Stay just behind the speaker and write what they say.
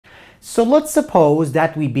So let's suppose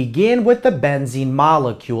that we begin with the benzene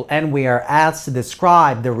molecule and we are asked to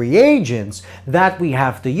describe the reagents that we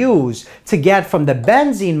have to use to get from the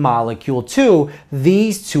benzene molecule to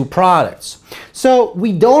these two products. So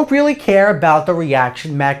we don't really care about the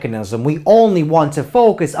reaction mechanism. We only want to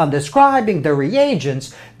focus on describing the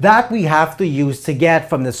reagents that we have to use to get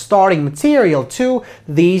from the starting material to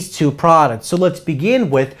these two products. So let's begin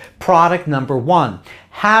with product number one.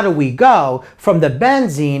 How do we go from the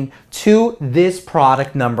benzene to this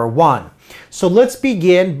product number one? So let's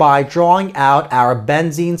begin by drawing out our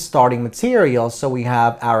benzene starting material. So we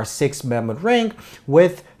have our 6-membered ring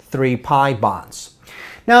with 3 pi bonds.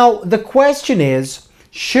 Now the question is,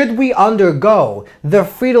 should we undergo the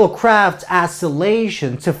Friedel-Crafts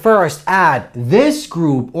acylation to first add this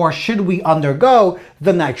group, or should we undergo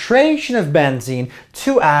the nitration of benzene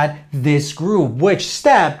to add this group? Which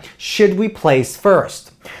step should we place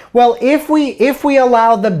first? Well, if we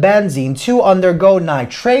allow the benzene to undergo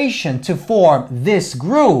nitration to form this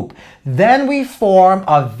group, then we form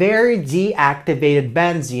a very deactivated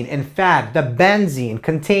benzene. In fact, the benzene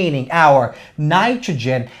containing our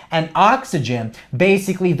nitrogen and oxygen,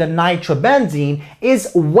 basically the nitrobenzene,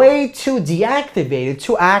 is way too deactivated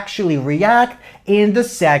to actually react in the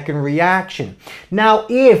second reaction. Now,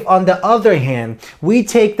 if on the other hand, we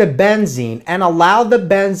take the benzene and allow the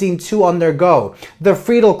benzene to undergo the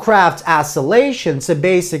Friedel-Crafts acylation, so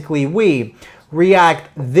basically we react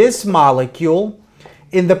this molecule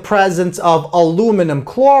in the presence of aluminum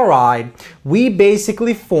chloride, we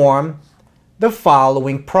basically form the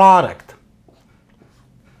following product.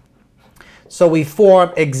 So we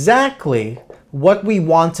form exactly what we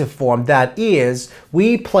want to form. That is,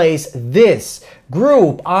 we place this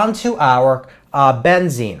group onto our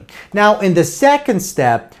benzene. Now in the second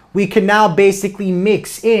step, we can now basically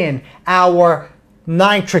mix in our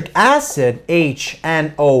nitric acid,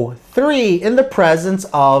 HNO3, in the presence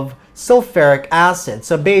of sulfuric acid.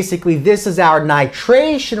 So basically this is our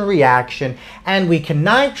nitration reaction, and we can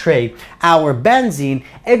nitrate our benzene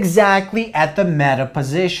exactly at the meta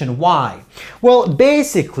position. Why? Well,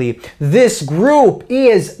 basically this group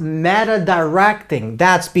is meta-directing.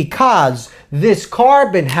 That's because this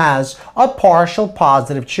carbon has a partial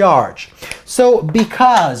positive charge. So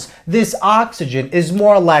because this oxygen is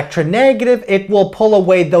more electronegative, it will pull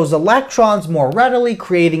away those electrons more readily,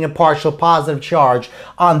 creating a partial positive charge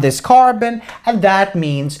on this carbon, and that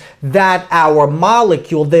means that our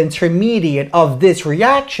molecule, the intermediate of this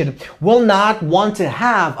reaction, will not want to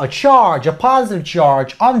have a charge, a positive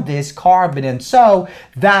charge on this carbon, and so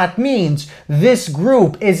that means this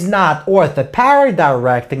group is not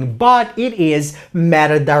orthoparadirecting, but it is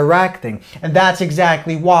meta-directing. And that's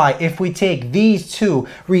exactly why if we take these two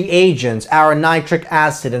reagents, our nitric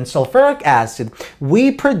acid and sulfuric acid,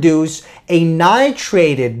 we produce a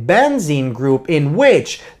nitrated benzene group in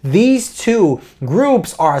which these two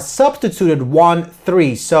groups are substituted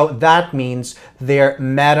 1,3. So that means they're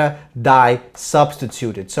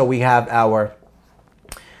meta-di-substituted. So we have our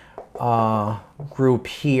group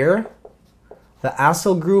here, the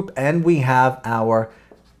acyl group, and we have our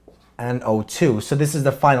NO2. So this is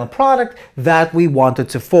the final product that we wanted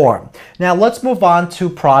to form. Now let's move on to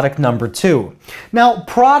product number two. Now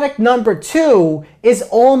product number two is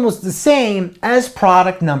almost the same as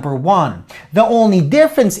product number one. The only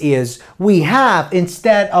difference is we have,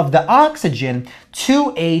 instead of the oxygen,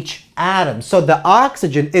 2 H atoms. So the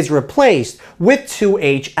oxygen is replaced with 2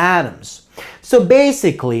 H atoms. So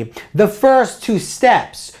basically, the first two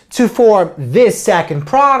steps to form this second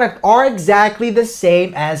product are exactly the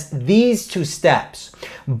same as these two steps.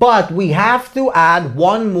 But we have to add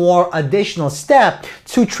one more additional step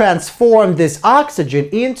to transform this oxygen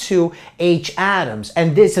into H atoms,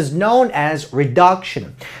 and this is known as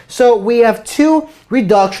reduction. So we have two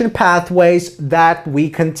reduction pathways that we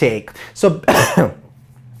can take. So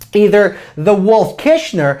either the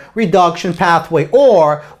Wolff-Kishner reduction pathway,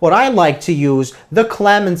 or what I like to use, the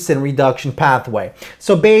Clemmensen reduction pathway.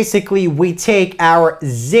 So basically we take our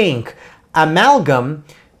zinc amalgam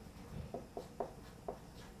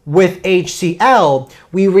with HCl,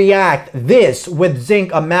 we react this with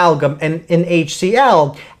zinc amalgam and in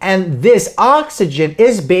HCl, and this oxygen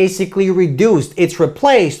is basically reduced. It's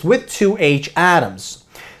replaced with 2 H atoms.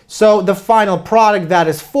 So the final product that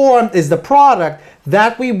is formed is the product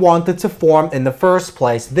that we wanted to form in the first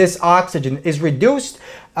place. This oxygen is reduced,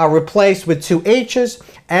 replaced with 2 H's,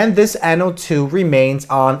 and this NO2 remains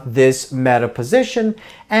on this meta position,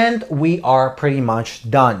 and we are pretty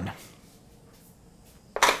much done.